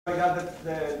I got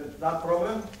that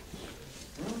problem?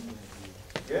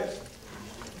 Yes?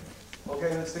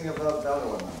 Okay, let's think about the other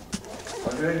one now.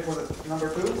 Are you ready for the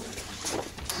number 2?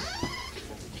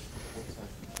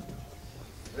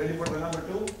 Ready for the number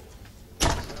 2?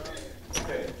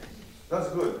 Okay, that's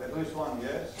good. At least one,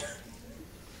 yes?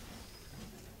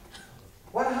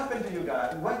 What happened to you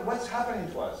guys? What's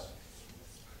happening to us?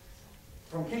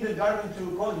 From kindergarten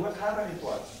to college, what's happening to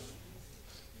us?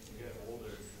 You get older.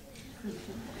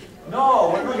 No,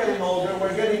 we're not getting older,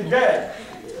 we're getting dead.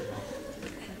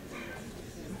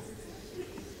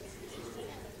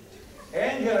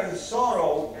 Anger and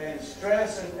sorrow and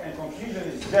stress and confusion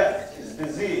is death, is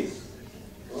disease.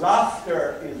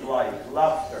 Laughter is life,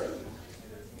 laughter.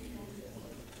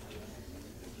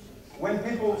 When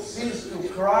people cease to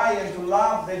cry and to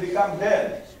laugh, they become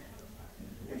dead.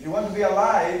 If you want to be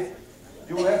alive,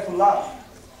 you will have to laugh,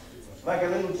 like a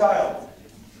little child.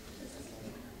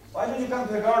 Why don't you come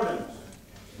to the garden?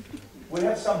 We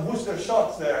have some booster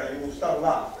shots there, and you will start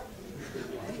laughing.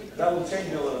 That will change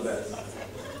you a little bit.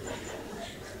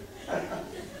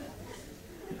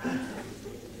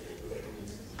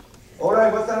 All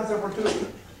right, what's the answer for 2?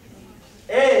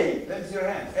 A, let me see your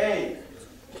hand. A,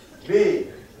 B,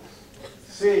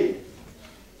 C,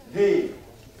 D,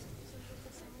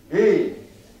 E.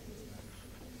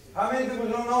 How many people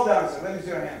don't know the answer? Let me see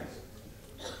your hands.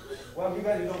 Well, you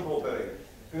guys don't cooperate.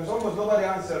 Because almost nobody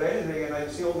answered anything, and I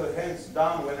see all the hands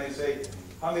down when I say,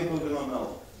 how many people do not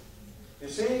know? You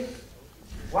see?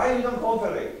 Why you don't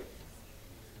cooperate?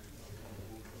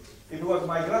 If it was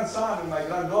my grandson and my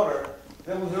granddaughter,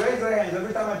 they would raise their hands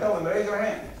every time I tell them, raise your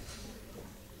hand.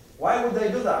 Why would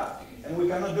they do that? And we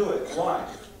cannot do it. Why?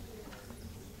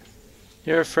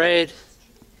 You're afraid.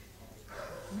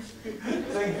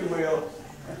 Thank you, Will.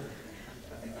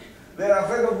 They're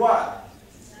afraid of what?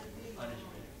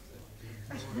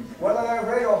 What are they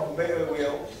afraid of,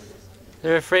 Will?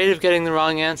 They're afraid of getting the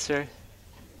wrong answer.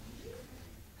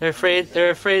 They're afraid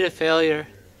of failure.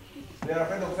 They're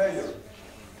afraid of failure.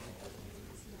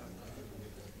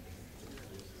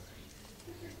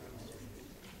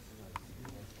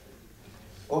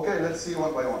 Okay, let's see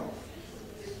one by one.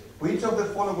 Which of the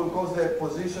following will cause the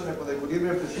position of the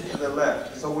equilibrium to shift to the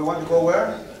left? So we want to go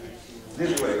where?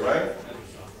 This way, right?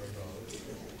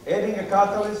 Adding a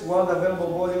catalyst while the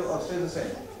available volume stays the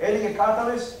same. Adding a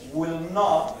catalyst will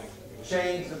not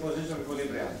change the position of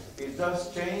equilibrium. It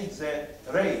does change the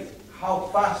rate, how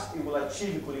fast it will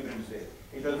achieve equilibrium state.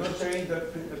 It does not change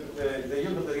the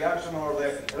yield of the reaction or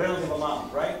the relative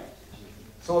amount, right?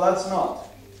 So that's not.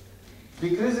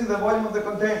 Decreasing the volume of the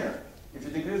container. If you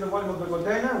decrease the volume of the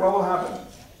container, what will happen?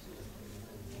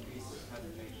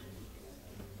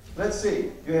 Let's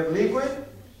see. You have liquid,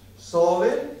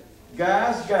 solid,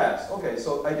 gas, gas. Okay,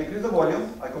 so I decrease the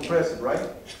volume, I compress it, right?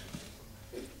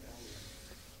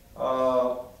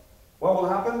 What will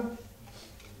happen?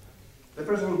 The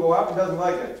pressure will go up, it doesn't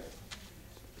like it.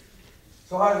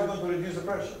 So how is it going to reduce the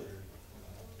pressure?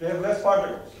 To have less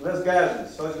particles, less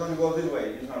gases, so it's going to go this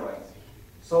way, it's not right.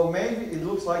 So maybe it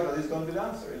looks like that it's going to be the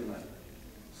answer, isn't it?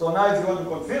 So now if you want to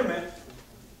confirm it,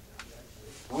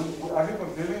 are you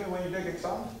confirming it when you take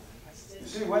exam? You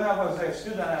see, when I was a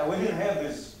student, we didn't have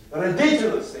this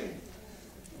ridiculous thing.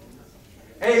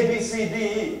 A, B, C, D,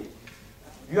 E.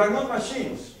 You are not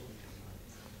machines.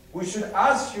 We should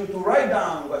ask you to write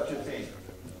down what you think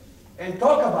and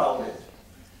talk about it.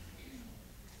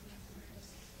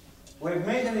 We've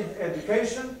made an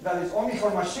education that is only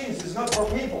for machines, it's not for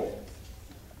people.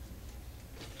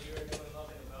 You're doing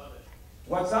nothing about it.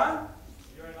 What's that?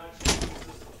 You're an actual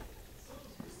system.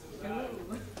 Systems have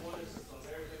water systems,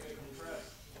 everything they compress.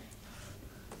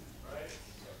 Right?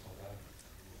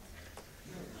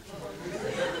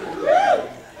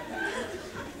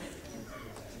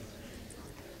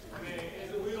 I mean,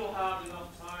 we don't have enough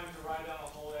time to write down a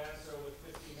whole answer with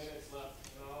 50 minutes left,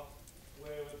 you know?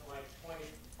 With like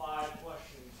 25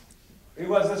 questions. It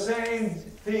was the same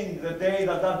thing the day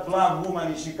that black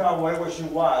woman in Chicago, wherever she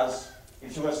was,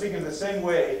 if she was thinking the same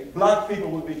way, black people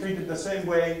would be treated the same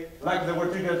way like they were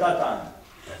treated at that time.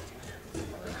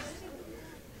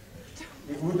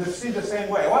 It would see the same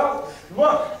way. Well,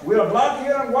 look, we're black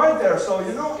here and white there, so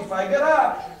you know, if I get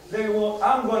up,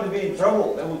 I'm going to be in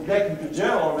trouble. They will take me to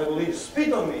jail or they will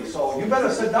spit on me, so you better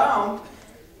sit down.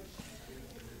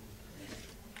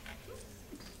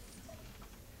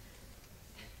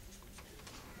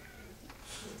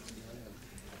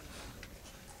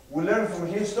 We learn from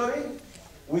history.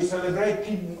 We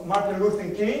celebrate Martin Luther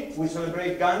King. We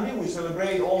celebrate Gandhi. We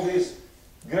celebrate all these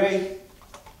great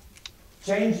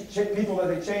people that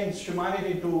they changed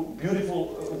humanity to a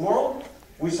beautiful world.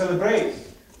 We celebrate,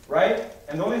 right?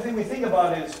 And the only thing we think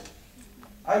about is,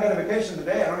 I got a vacation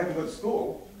today, I don't have to go to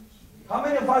school. How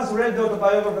many of us read the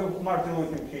autobiography of Martin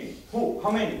Luther King? Who?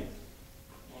 How many?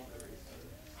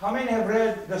 How many have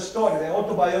read the story, the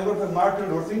autobiography of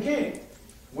Martin Luther King?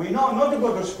 We know not to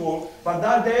go to school, but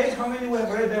that day, how many have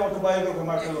read the autobiography of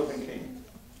Martin Luther King?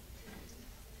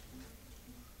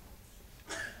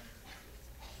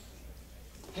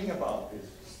 Think about this.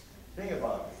 Think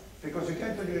about it. Because you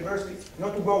came to the university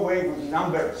not to go away with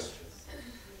numbers,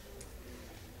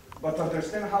 but to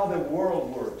understand how the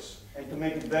world works and to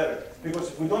make it better. Because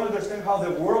if we don't understand how the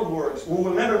world works, we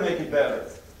will never make it better.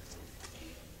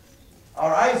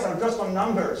 Our eyes are just on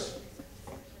numbers.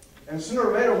 And sooner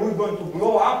or later, we're going to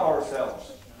blow up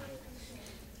ourselves.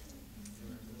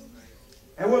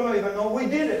 And we'll not even know we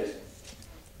did it.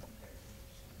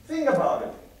 Think about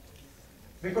it.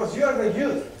 Because you are the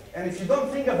youth. And if you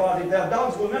don't think about it, the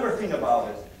adults will never think about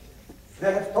it.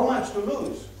 They have so much to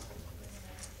lose.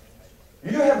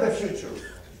 You have the future.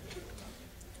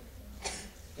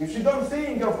 If you don't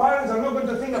think, your parents are not going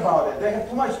to think about it. They have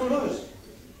too much to lose.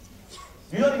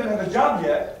 You don't even have a job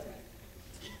yet.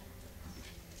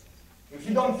 If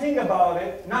you don't think about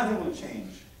it, nothing will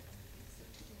change.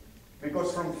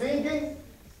 Because from thinking,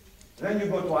 then you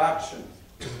go to action.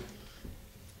 It's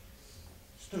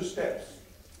 2 steps.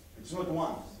 It's not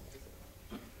one.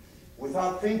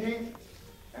 Without thinking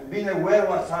and being aware of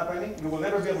what's happening, you will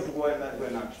never be able to go in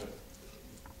action.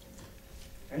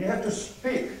 And you have to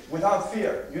speak without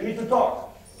fear. You need to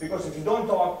talk. Because if you don't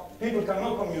talk, people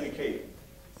cannot communicate.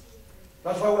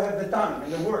 That's why we have the tongue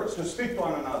and the words to speak to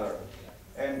one another.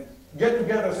 And get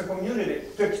together as a community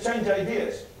to exchange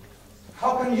ideas.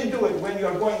 How can you do it when you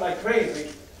are going like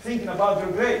crazy, thinking about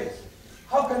your grades?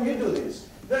 How can you do this?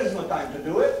 There is no time to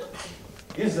do it.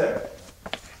 Is there?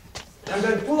 And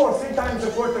then 2 or 3 times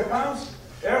a quarter comes,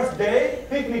 Earth Day,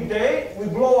 picnic day, we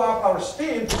blow up our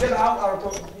steam to get out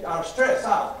our stress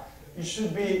out. It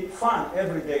should be fun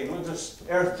every day, not just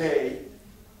Earth Day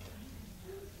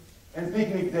and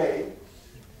picnic day. It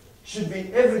should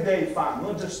be every day fun,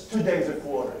 not just 2 days a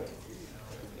quarter.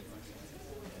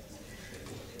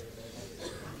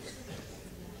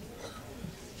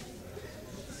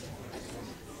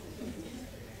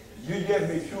 You gave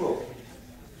me fuel.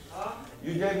 Huh?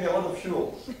 You gave me a lot of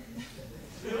fuel.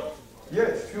 Fuel?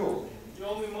 Yes, fuel. You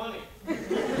owe me money. $4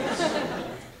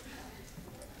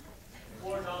 a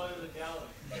gallon.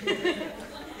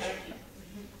 Thank you.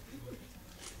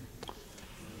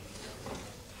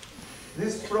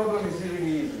 This problem is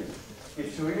really easy.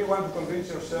 If you really want to convince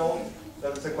yourself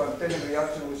that it's a quantitative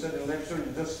reaction, we said in lecture,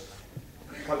 you just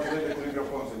calculate the equilibrium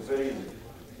constant. It's very easy.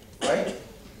 Right?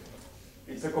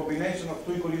 It's a combination of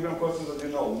 2 equilibrium constants, as you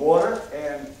know, water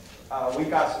and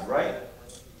weak acid, right?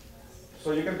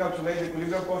 So you can calculate the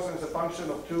equilibrium constant as a function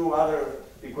of 2 other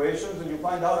equations, and you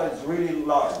find out that it's really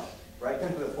large, right?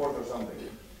 10 to the 4th or something.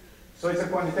 So it's a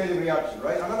quantitative reaction,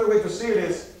 right? Another way to see it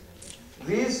is,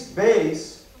 this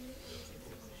base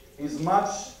is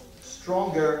much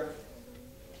stronger.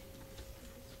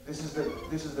 This is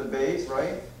the base,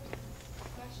 right?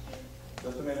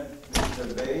 Just a minute. This is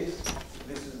the base.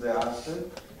 This is the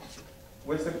acid.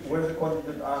 Where's the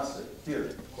conjugate acid?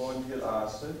 Here, conjugate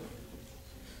acid.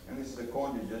 And this is the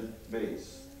conjugate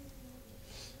base.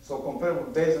 So compare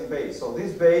with base and base. So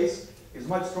this base is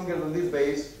much stronger than this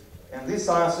base, and this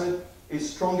acid is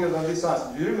stronger than this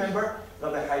acid. Do you remember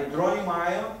that the hydronium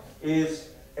ion is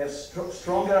a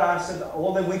stronger acid than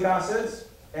all the weak acids,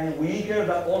 and weaker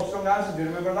than all strong acids? Do you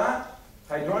remember that?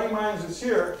 Hydronium ions is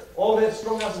here, all the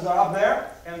strong acids are up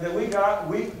there, and the weak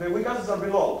acids are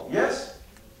below. Yes?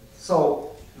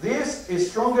 So this is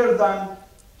stronger than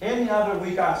any other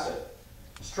weak acid.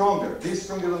 Stronger. This is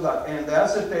stronger than that. And the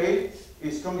acetate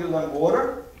is stronger than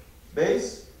water,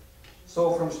 base.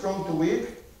 So from strong to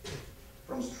weak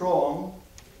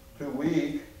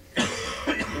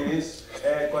is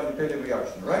a quantitative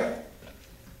reaction, right?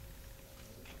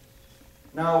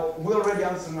 Now, we already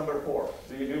answered number 4.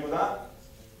 Do you agree with that?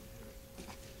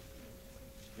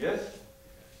 Yes?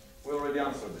 We already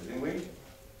answered it, didn't we?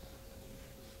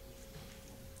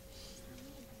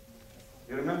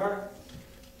 You remember?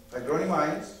 Hydronium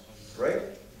ions, right?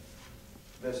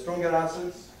 The stronger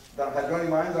acids than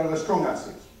hydronium ions are the strong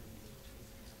acids.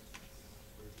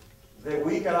 The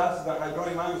weaker acids than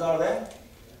hydronium ions are the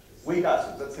weak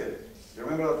acids. That's it. You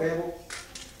remember the table?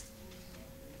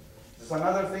 There's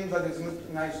another thing that is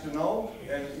nice to know,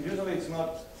 and usually it's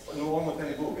not in almost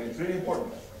any book. It's really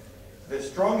important. The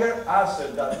stronger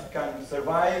acid that can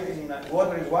survive in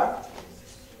water is what?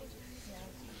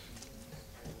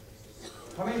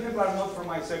 How many people are not from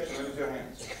my section? Raise your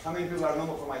hands. How many people are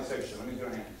not from my section? Raise your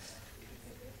hands.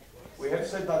 We have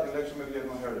said that in lecture, maybe you have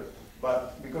not heard it,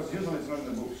 but because usually it's not in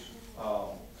the books.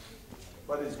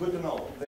 But it's good to know.